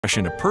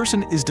A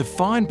person is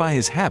defined by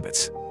his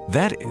habits.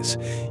 That is,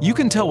 you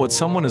can tell what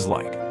someone is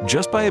like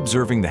just by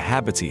observing the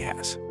habits he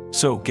has.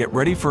 So get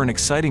ready for an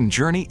exciting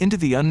journey into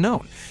the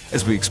unknown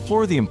as we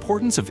explore the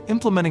importance of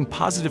implementing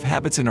positive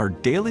habits in our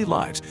daily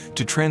lives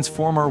to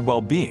transform our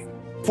well-being.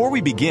 Before we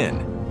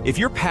begin, if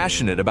you're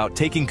passionate about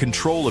taking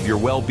control of your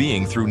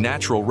well-being through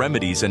natural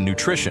remedies and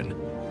nutrition,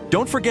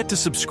 don't forget to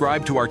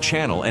subscribe to our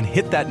channel and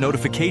hit that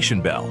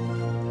notification bell.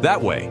 That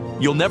way,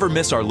 you'll never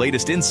miss our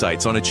latest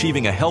insights on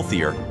achieving a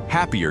healthier,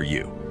 happier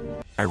you.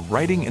 By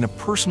writing in a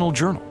personal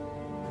journal.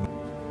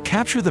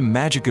 Capture the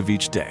magic of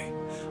each day,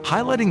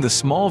 highlighting the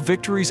small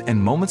victories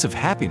and moments of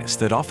happiness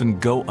that often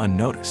go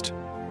unnoticed.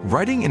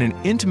 Writing in an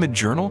intimate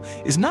journal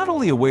is not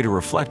only a way to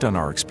reflect on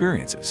our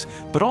experiences,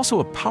 but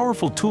also a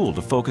powerful tool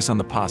to focus on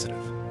the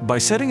positive. By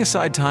setting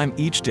aside time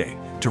each day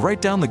to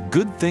write down the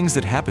good things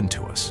that happen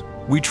to us,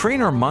 we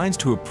train our minds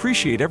to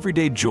appreciate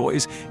everyday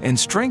joys and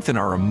strengthen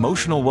our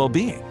emotional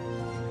well-being.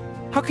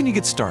 How can you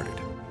get started?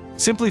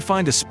 Simply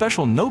find a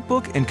special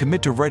notebook and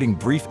commit to writing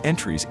brief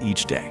entries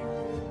each day.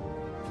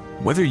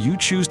 Whether you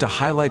choose to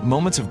highlight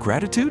moments of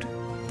gratitude,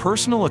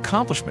 personal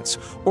accomplishments,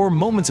 or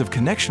moments of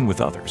connection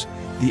with others,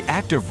 the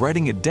act of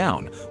writing it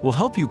down will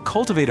help you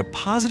cultivate a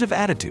positive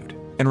attitude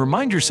and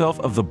remind yourself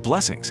of the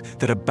blessings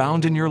that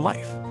abound in your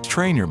life.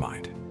 Train your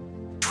mind.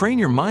 Train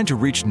your mind to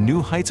reach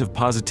new heights of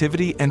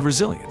positivity and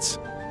resilience.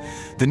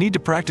 The need to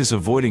practice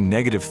avoiding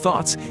negative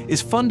thoughts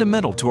is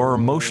fundamental to our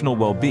emotional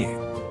well-being.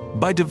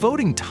 By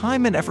devoting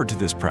time and effort to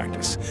this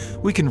practice,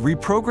 we can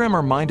reprogram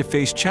our mind to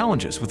face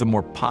challenges with a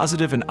more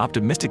positive and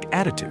optimistic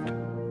attitude.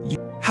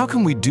 How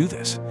can we do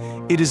this?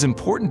 It is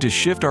important to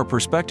shift our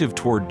perspective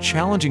toward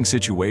challenging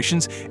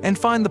situations and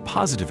find the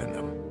positive in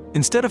them.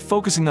 Instead of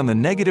focusing on the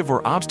negative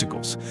or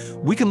obstacles,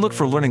 we can look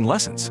for learning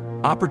lessons,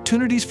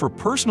 opportunities for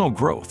personal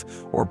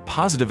growth, or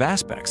positive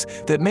aspects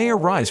that may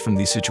arise from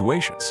these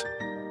situations.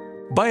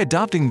 By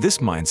adopting this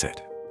mindset,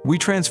 we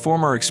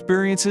transform our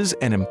experiences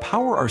and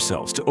empower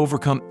ourselves to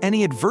overcome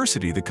any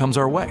adversity that comes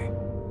our way.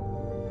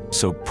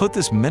 So put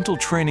this mental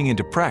training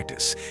into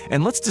practice,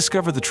 and let's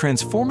discover the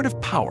transformative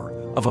power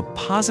of a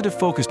positive,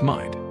 focused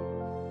mind.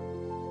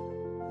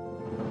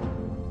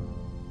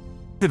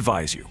 I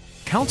advise you.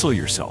 Counsel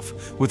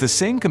yourself with the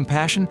same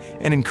compassion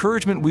and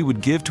encouragement we would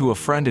give to a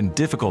friend in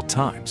difficult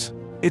times.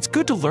 It's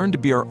good to learn to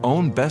be our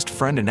own best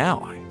friend and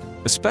ally,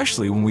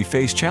 especially when we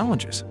face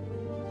challenges.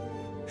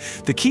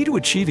 The key to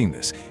achieving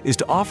this is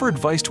to offer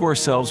advice to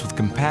ourselves with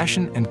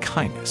compassion and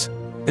kindness.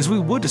 As we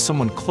would to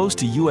someone close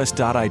to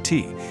us.it,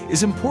 it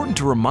is important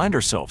to remind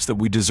ourselves that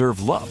we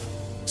deserve love,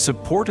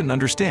 support, and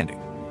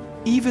understanding,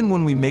 even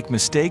when we make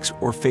mistakes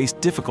or face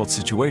difficult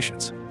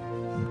situations.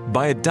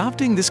 By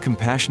adopting this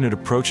compassionate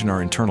approach in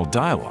our internal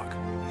dialogue,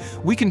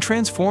 we can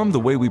transform the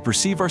way we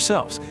perceive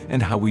ourselves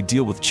and how we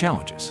deal with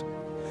challenges.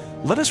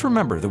 Let us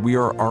remember that we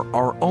are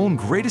our own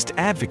greatest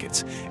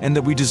advocates and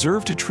that we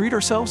deserve to treat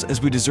ourselves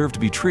as we deserve to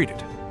be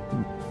treated.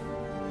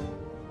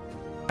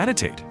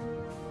 Meditate.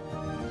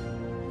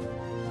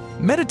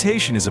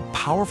 Meditation is a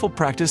powerful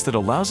practice that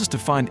allows us to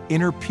find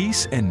inner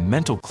peace and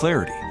mental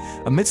clarity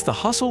amidst the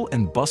hustle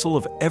and bustle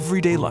of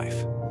everyday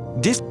life.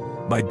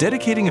 By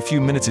dedicating a few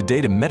minutes a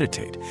day to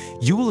meditate,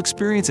 you will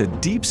experience a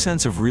deep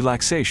sense of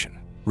relaxation,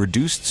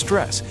 reduced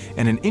stress,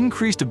 and an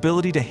increased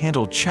ability to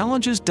handle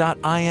challenges.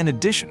 In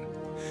addition,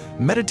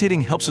 meditating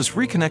helps us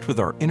reconnect with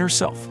our inner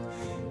self,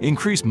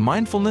 increase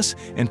mindfulness,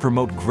 and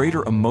promote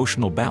greater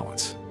emotional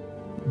balance.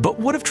 But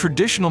what if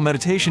traditional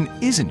meditation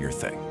isn't your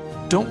thing?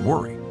 Don't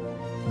worry.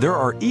 There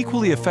are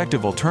equally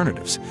effective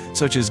alternatives,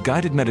 such as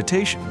guided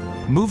meditation,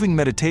 moving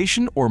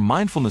meditation, or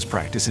mindfulness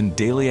practice in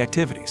daily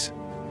activities.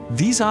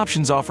 These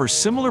options offer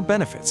similar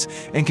benefits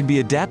and can be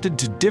adapted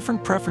to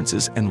different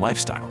preferences and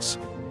lifestyles.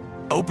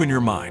 Open your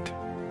mind.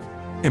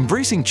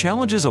 Embracing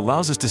challenges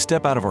allows us to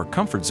step out of our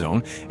comfort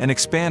zone and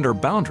expand our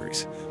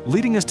boundaries,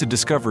 leading us to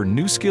discover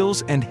new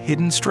skills and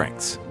hidden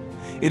strengths.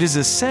 It is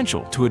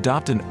essential to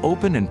adopt an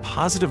open and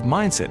positive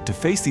mindset to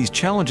face these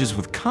challenges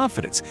with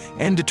confidence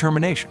and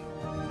determination.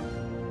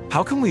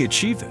 How can we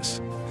achieve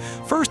this?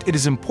 First, it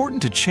is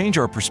important to change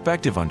our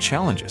perspective on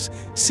challenges,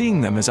 seeing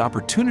them as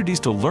opportunities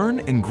to learn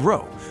and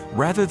grow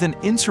rather than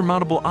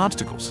insurmountable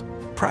obstacles.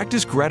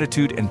 Practice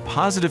gratitude and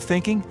positive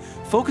thinking,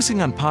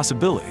 focusing on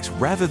possibilities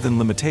rather than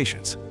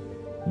limitations.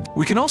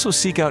 We can also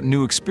seek out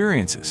new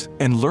experiences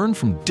and learn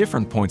from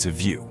different points of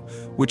view,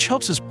 which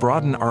helps us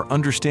broaden our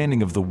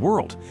understanding of the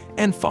world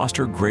and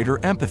foster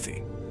greater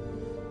empathy.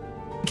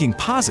 Thinking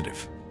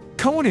positive.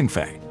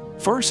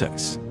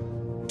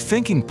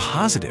 Thinking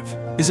positive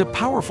is a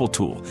powerful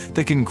tool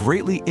that can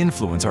greatly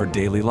influence our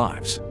daily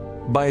lives.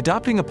 By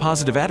adopting a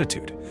positive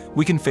attitude,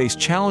 we can face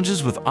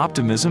challenges with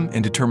optimism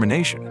and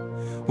determination,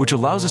 which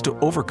allows us to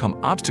overcome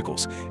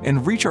obstacles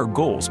and reach our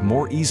goals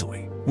more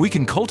easily. We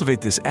can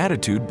cultivate this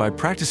attitude by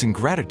practicing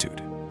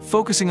gratitude,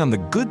 focusing on the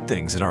good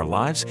things in our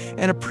lives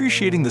and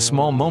appreciating the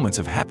small moments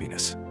of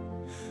happiness.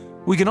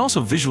 We can also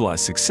visualize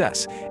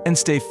success and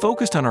stay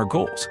focused on our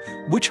goals,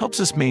 which helps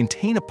us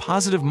maintain a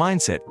positive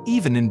mindset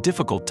even in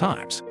difficult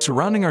times.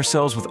 Surrounding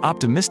ourselves with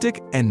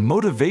optimistic and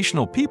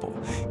motivational people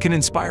can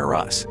inspire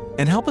us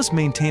and help us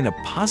maintain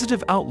a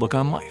positive outlook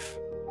on life.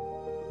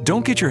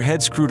 Don't get your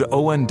head screwed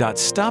on.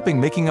 Stopping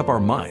making up our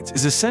minds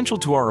is essential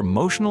to our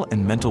emotional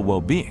and mental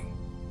well-being.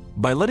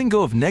 By letting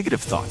go of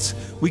negative thoughts,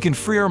 we can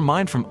free our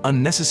mind from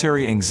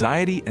unnecessary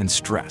anxiety and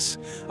stress,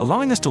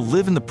 allowing us to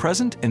live in the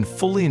present and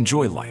fully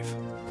enjoy life.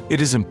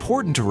 It is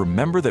important to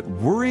remember that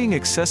worrying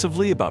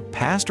excessively about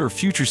past or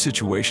future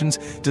situations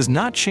does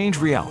not change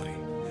reality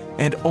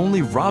and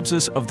only robs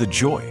us of the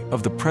joy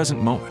of the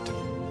present moment.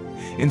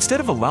 Instead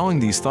of allowing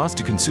these thoughts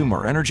to consume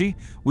our energy,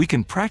 we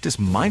can practice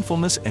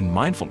mindfulness and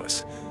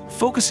mindfulness,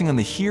 focusing on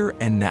the here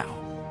and now,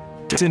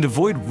 and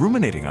avoid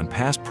ruminating on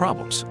past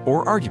problems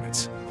or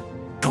arguments.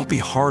 Don't be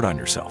hard on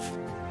yourself.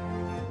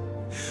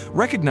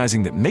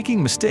 Recognizing that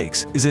making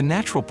mistakes is a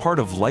natural part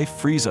of life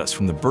frees us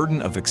from the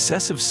burden of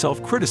excessive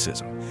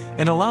self-criticism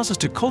and allows us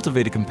to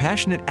cultivate a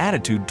compassionate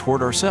attitude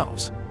toward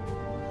ourselves.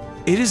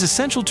 It is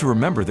essential to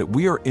remember that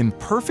we are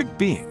imperfect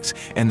beings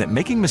and that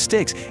making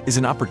mistakes is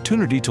an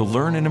opportunity to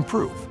learn and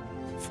improve.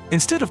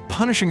 Instead of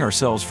punishing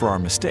ourselves for our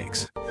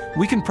mistakes,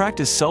 we can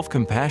practice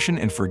self-compassion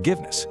and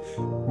forgiveness,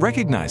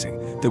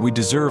 recognizing that we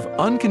deserve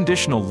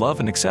unconditional love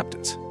and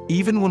acceptance,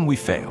 even when we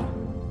fail.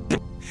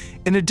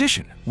 In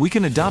addition, we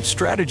can adopt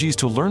strategies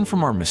to learn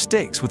from our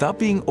mistakes without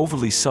being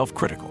overly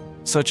self-critical,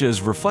 such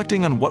as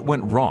reflecting on what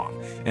went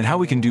wrong and how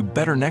we can do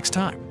better next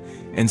time,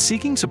 and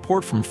seeking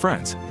support from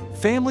friends,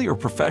 family, or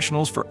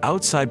professionals for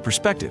outside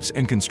perspectives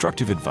and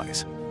constructive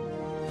advice.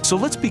 So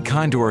let's be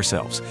kind to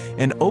ourselves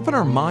and open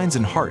our minds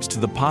and hearts to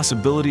the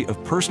possibility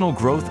of personal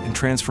growth and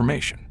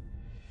transformation.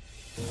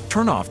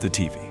 Turn off the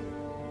TV.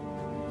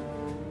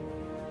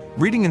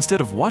 Reading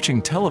instead of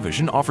watching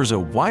television offers a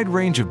wide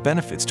range of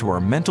benefits to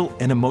our mental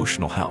and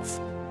emotional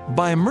health.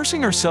 By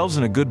immersing ourselves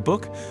in a good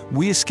book,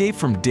 we escape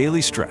from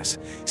daily stress,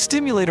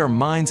 stimulate our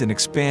minds, and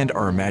expand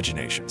our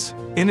imaginations.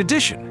 In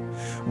addition,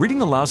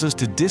 reading allows us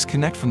to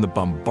disconnect from the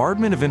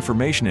bombardment of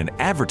information and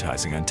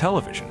advertising on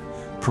television,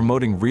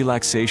 promoting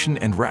relaxation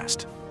and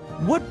rest.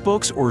 What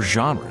books or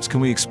genres can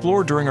we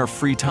explore during our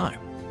free time?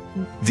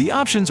 The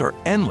options are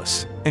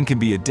endless and can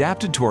be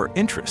adapted to our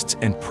interests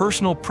and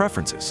personal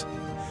preferences.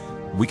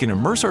 We can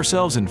immerse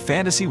ourselves in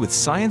fantasy with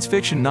science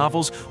fiction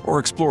novels or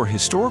explore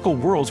historical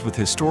worlds with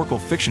historical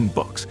fiction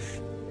books.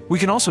 We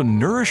can also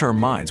nourish our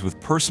minds with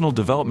personal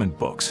development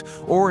books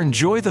or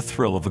enjoy the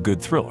thrill of a good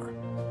thriller.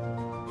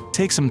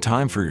 Take some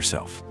time for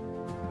yourself.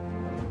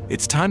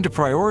 It's time to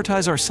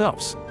prioritize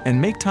ourselves and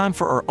make time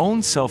for our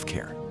own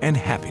self-care and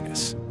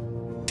happiness.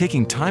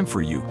 Taking time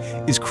for you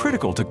is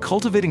critical to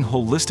cultivating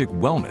holistic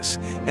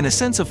wellness and a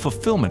sense of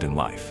fulfillment in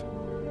life.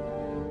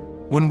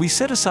 When we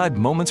set aside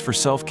moments for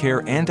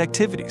self-care and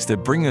activities that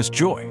bring us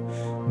joy,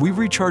 we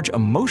recharge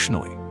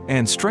emotionally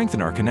and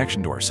strengthen our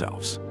connection to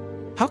ourselves.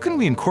 How can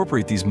we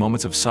incorporate these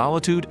moments of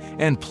solitude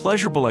and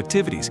pleasurable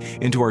activities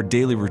into our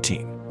daily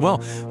routine?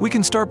 Well, we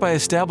can start by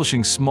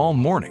establishing small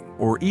morning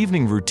or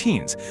evening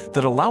routines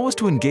that allow us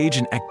to engage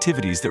in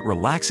activities that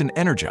relax and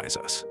energize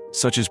us,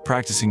 such as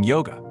practicing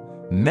yoga,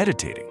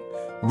 meditating,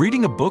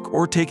 reading a book,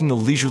 or taking a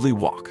leisurely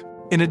walk.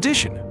 In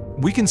addition,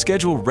 we can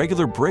schedule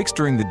regular breaks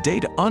during the day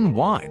to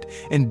unwind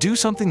and do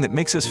something that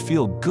makes us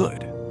feel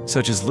good,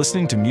 such as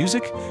listening to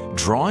music,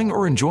 drawing,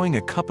 or enjoying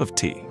a cup of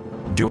tea.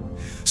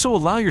 So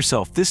allow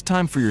yourself this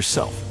time for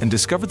yourself and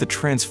discover the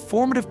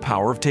transformative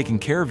power of taking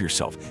care of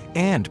yourself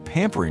and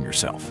pampering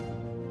yourself.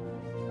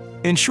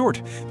 In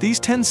short, these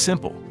 10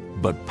 simple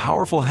but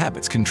powerful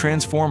habits can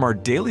transform our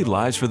daily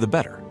lives for the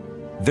better.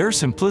 Their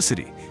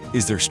simplicity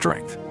is their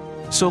strength.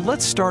 So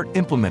let's start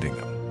implementing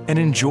them and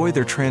enjoy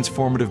their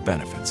transformative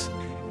benefits.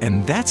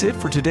 And that's it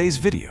for today's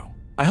video.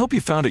 I hope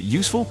you found it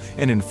useful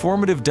and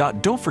informative.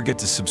 Don't forget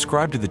to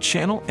subscribe to the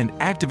channel and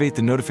activate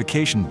the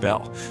notification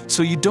bell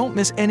so you don't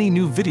miss any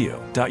new video.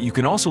 You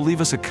can also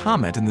leave us a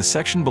comment in the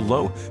section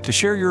below to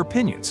share your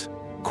opinions,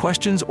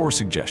 questions, or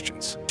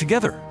suggestions.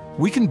 Together,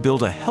 we can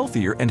build a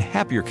healthier and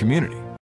happier community.